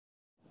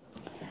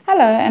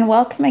Hello and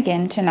welcome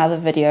again to another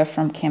video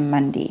from Chem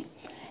Monday.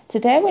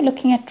 Today we're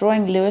looking at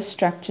drawing Lewis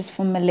structures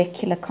for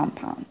molecular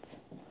compounds.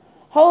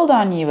 Hold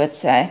on, you would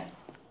say.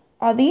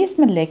 Are these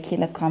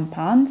molecular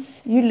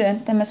compounds? You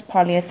learnt them as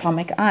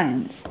polyatomic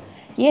ions.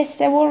 Yes,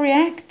 they will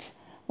react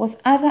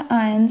with other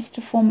ions to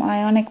form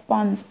ionic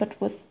bonds, but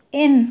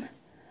within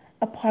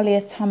a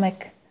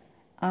polyatomic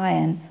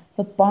ion,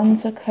 the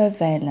bonds are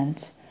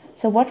covalent.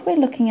 So what we're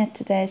looking at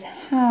today is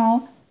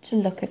how to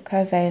look at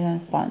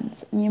covalent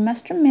bonds. And you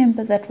must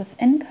remember that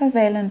within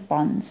covalent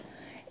bonds,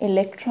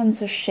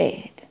 electrons are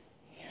shared.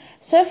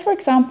 So for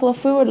example,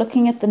 if we were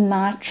looking at the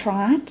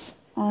nitrite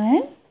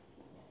ion,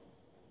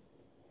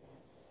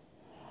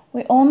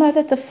 we all know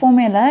that the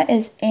formula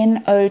is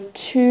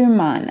NO2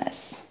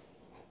 minus.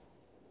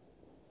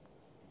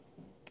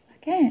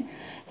 Okay,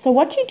 so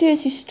what you do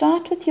is you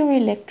start with your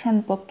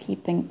electron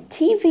bookkeeping.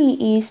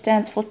 TVE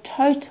stands for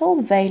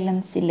total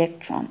valence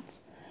electrons.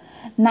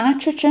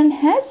 Nitrogen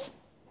has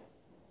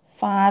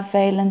 5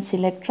 valence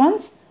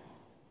electrons.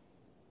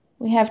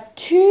 We have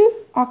 2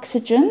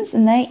 oxygens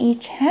and they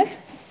each have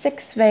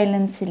 6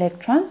 valence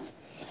electrons.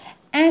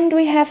 And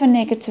we have a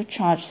negative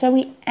charge. So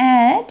we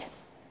add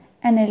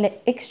an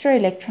extra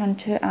electron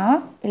to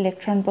our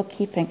electron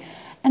bookkeeping.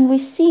 And we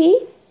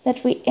see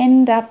that we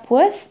end up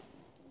with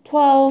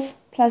 12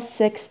 plus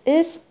 6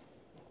 is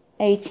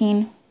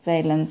 18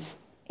 valence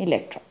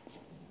electrons.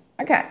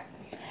 Okay,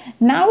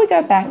 now we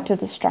go back to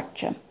the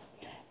structure.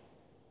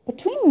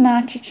 Between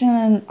nitrogen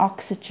and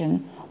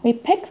oxygen, we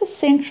pick the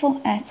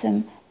central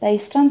atom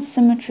based on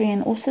symmetry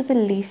and also the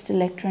least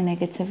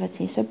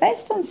electronegativity. So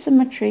based on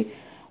symmetry,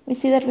 we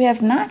see that we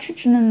have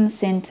nitrogen in the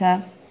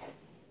center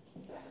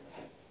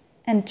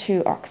and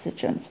 2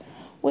 oxygens.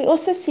 We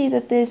also see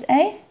that there's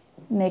a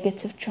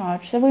negative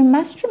charge. So we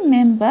must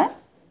remember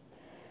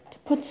to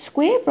put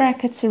square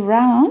brackets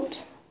around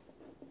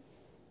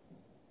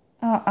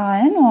our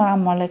ion or our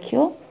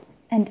molecule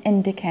and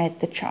indicate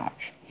the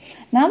charge.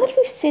 Now that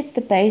we've set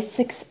the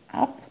basics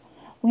up,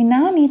 we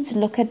now need to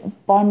look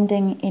at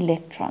bonding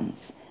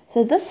electrons.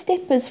 So this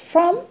step is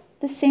from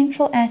the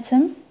central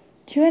atom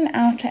to an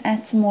outer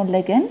atom or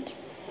ligand.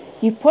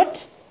 You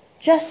put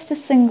just a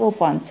single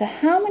bond. So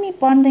how many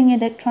bonding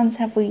electrons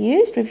have we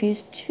used? We've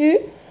used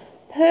 2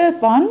 per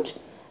bond.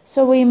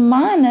 So we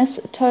minus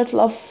a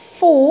total of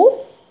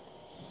 4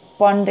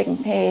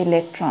 bonding pair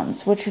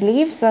electrons, which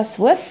leaves us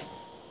with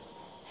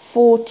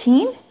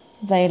 14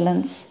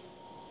 valence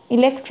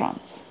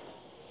electrons.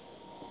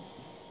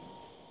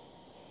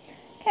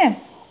 Okay,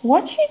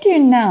 what you do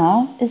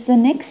now is the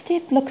next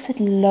step looks at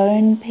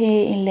lone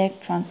pair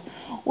electrons.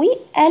 We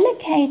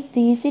allocate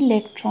these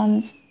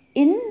electrons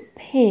in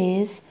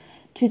pairs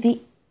to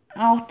the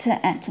outer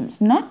atoms,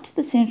 not to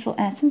the central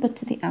atom, but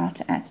to the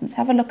outer atoms.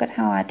 Have a look at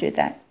how I do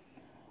that.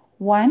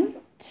 1,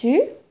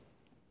 2,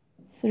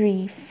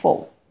 3,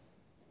 4,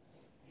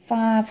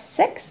 5,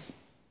 6,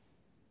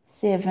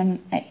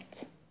 7,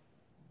 8,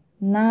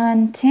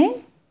 9,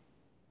 10,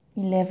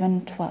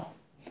 11, 12.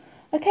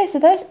 Okay, so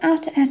those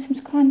outer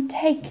atoms can't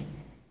take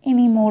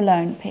any more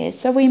lone pairs.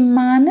 So we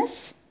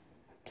minus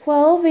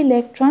 12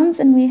 electrons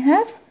and we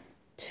have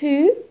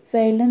 2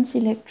 valence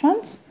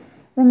electrons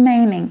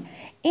remaining.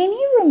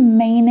 Any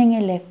remaining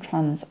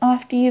electrons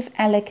after you've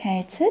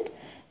allocated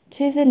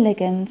to the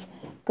ligands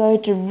go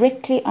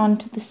directly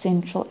onto the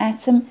central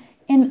atom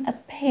in a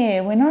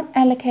pair. We're not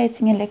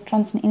allocating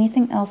electrons in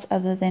anything else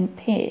other than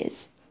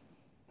pairs.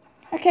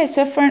 Okay,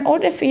 so in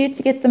order for you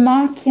to get the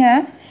mark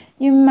here,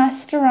 you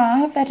must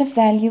arrive at a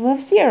value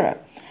of 0.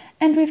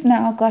 And we've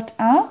now got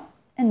our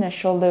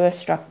initial Lewis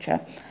structure.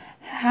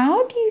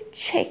 How do you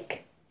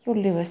check your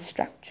Lewis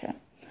structure?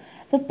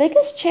 The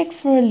biggest check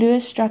for a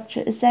Lewis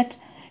structure is that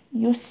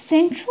your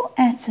central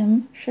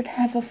atom should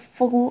have a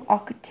full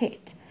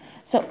octet.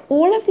 So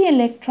all of the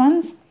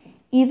electrons,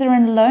 either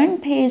in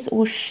lone pairs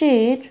or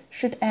shared,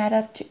 should add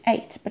up to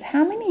 8. But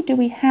how many do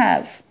we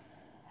have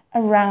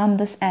around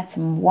this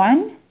atom?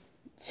 1,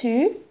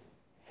 2,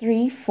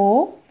 3,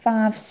 4,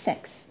 5,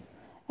 6.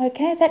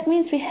 Okay, that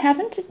means we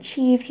haven't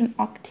achieved an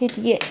octet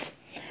yet.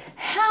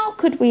 How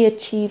could we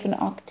achieve an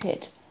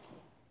octet?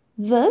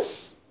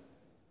 This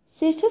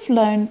set of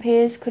lone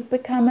pairs could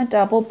become a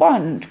double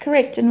bond,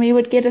 correct? And we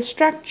would get a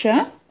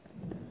structure.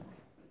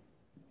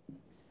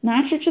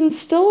 Nitrogen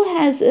still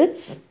has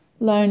its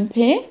lone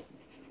pair.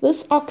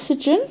 This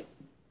oxygen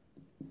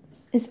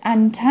is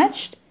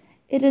untouched.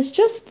 It is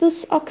just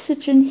this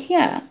oxygen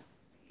here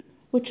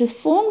which has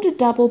formed a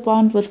double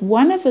bond with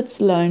one of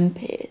its lone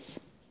pairs.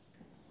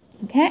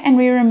 Okay, and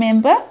we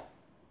remember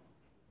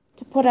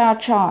to put our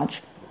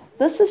charge.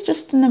 This is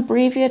just an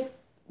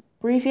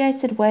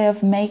abbreviated way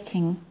of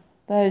making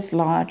those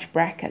large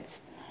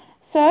brackets.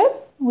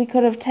 So we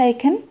could have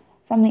taken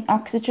from the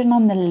oxygen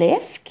on the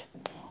left.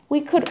 We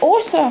could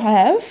also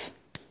have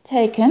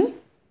taken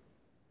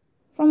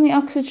from the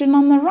oxygen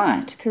on the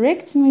right,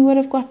 correct? And we would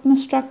have gotten a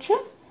structure.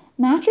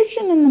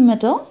 Nitrogen in the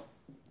middle.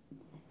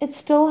 It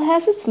still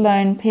has its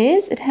lone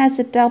pairs. It has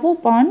a double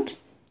bond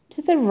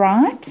to the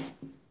right.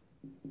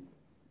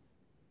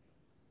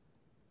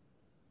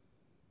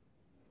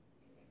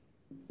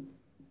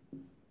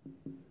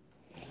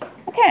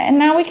 Okay, and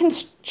now we can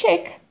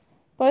check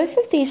both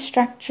of these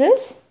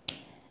structures.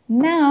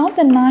 Now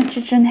the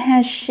nitrogen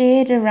has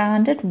shared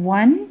around it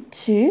 1,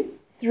 2,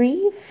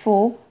 3,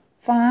 4,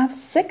 5,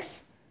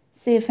 6,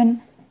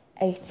 7,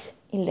 8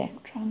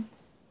 electrons.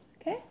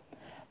 Okay,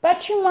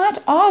 but you might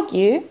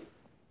argue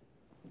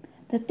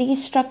that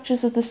these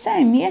structures are the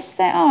same. Yes,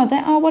 they are. They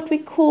are what we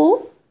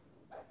call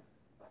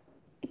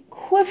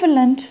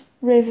equivalent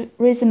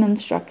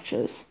resonance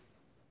structures.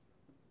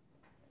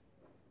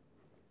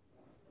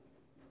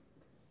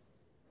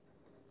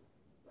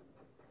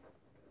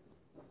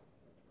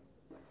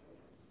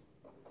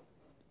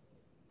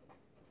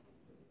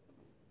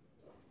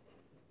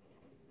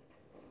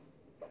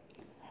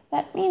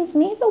 That means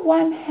neither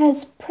one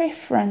has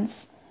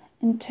preference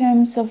in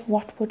terms of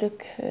what would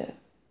occur.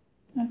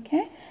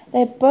 Okay,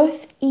 they're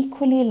both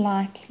equally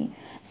likely.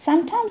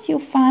 Sometimes you'll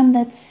find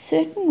that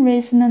certain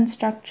resonance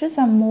structures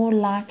are more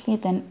likely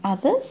than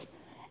others,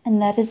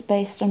 and that is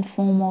based on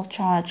formal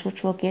charge,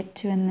 which we'll get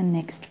to in the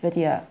next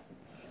video.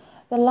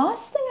 The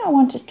last thing I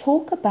want to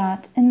talk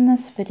about in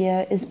this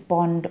video is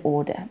bond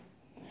order.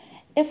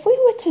 If we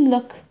were to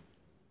look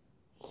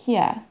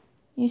here,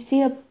 you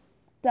see a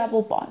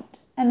double bond,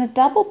 and a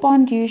double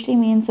bond usually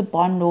means a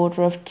bond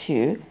order of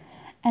 2,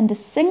 and a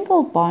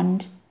single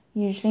bond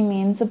usually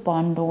means a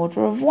bond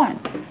order of 1.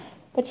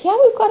 But here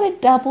we've got a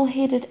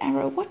double-headed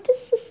arrow. What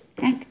does this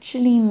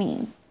actually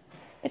mean?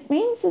 It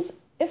means is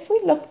if we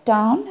look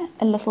down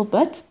a little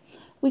bit,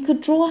 we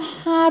could draw a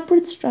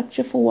hybrid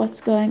structure for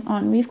what's going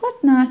on. We've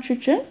got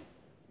nitrogen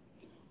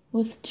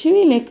with 2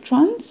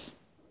 electrons.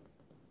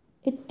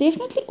 It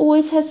definitely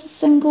always has a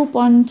single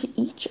bond to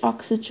each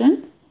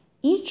oxygen.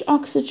 Each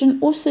oxygen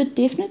also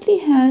definitely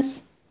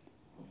has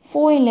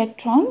 4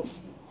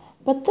 electrons.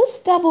 But this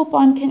double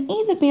bond can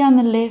either be on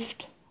the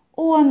left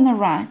or on the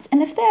right.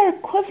 And if they are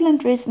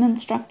equivalent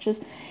resonance structures,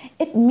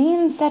 it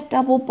means that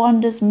double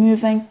bond is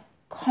moving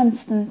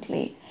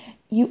constantly.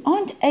 You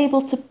aren't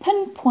able to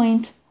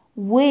pinpoint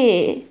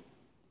where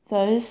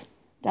those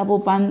double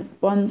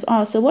bonds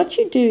are. So what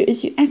you do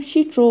is you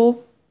actually draw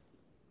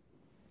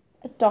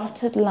a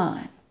dotted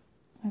line.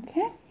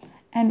 Okay?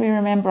 And we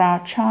remember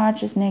our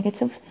charge is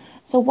negative.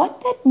 So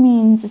what that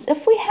means is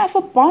if we have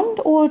a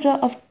bond order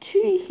of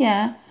 2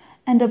 here,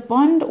 and a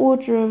bond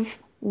order of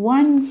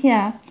 1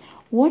 here,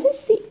 what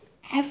is the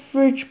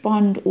average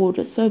bond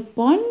order? So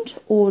bond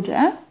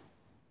order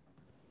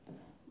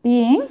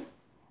being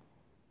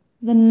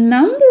the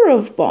number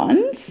of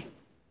bonds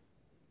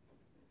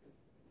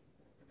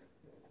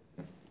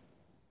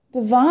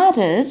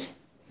divided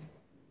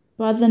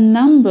by the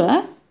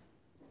number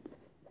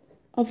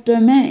of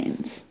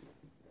domains.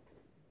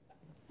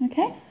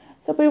 Okay,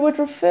 so we would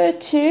refer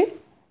to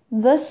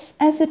this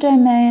as a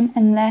domain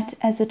and that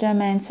as a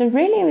domain. So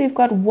really we've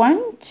got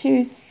 1,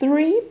 2,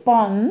 3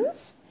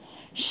 bonds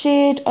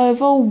shared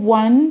over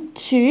 1,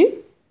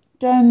 2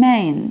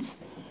 domains.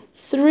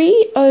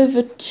 3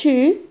 over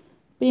 2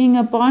 being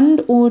a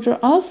bond order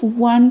of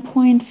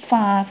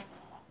 1.5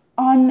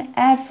 on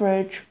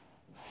average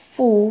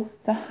for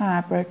the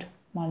hybrid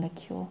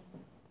molecule.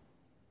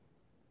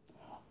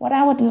 What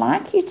I would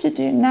like you to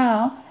do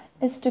now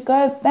is to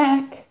go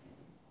back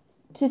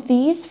to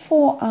these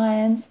 4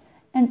 ions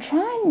and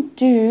try and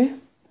do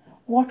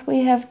what we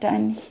have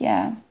done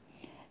here.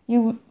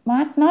 You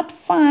might not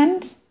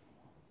find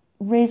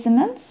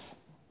resonance,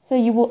 so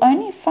you will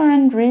only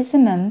find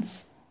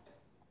resonance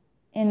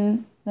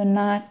in the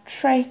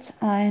nitrate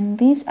ion.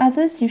 These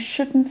others you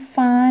shouldn't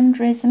find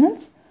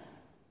resonance,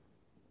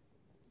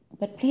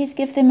 but please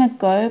give them a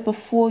go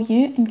before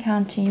you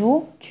encounter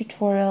your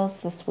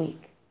tutorials this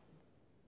week.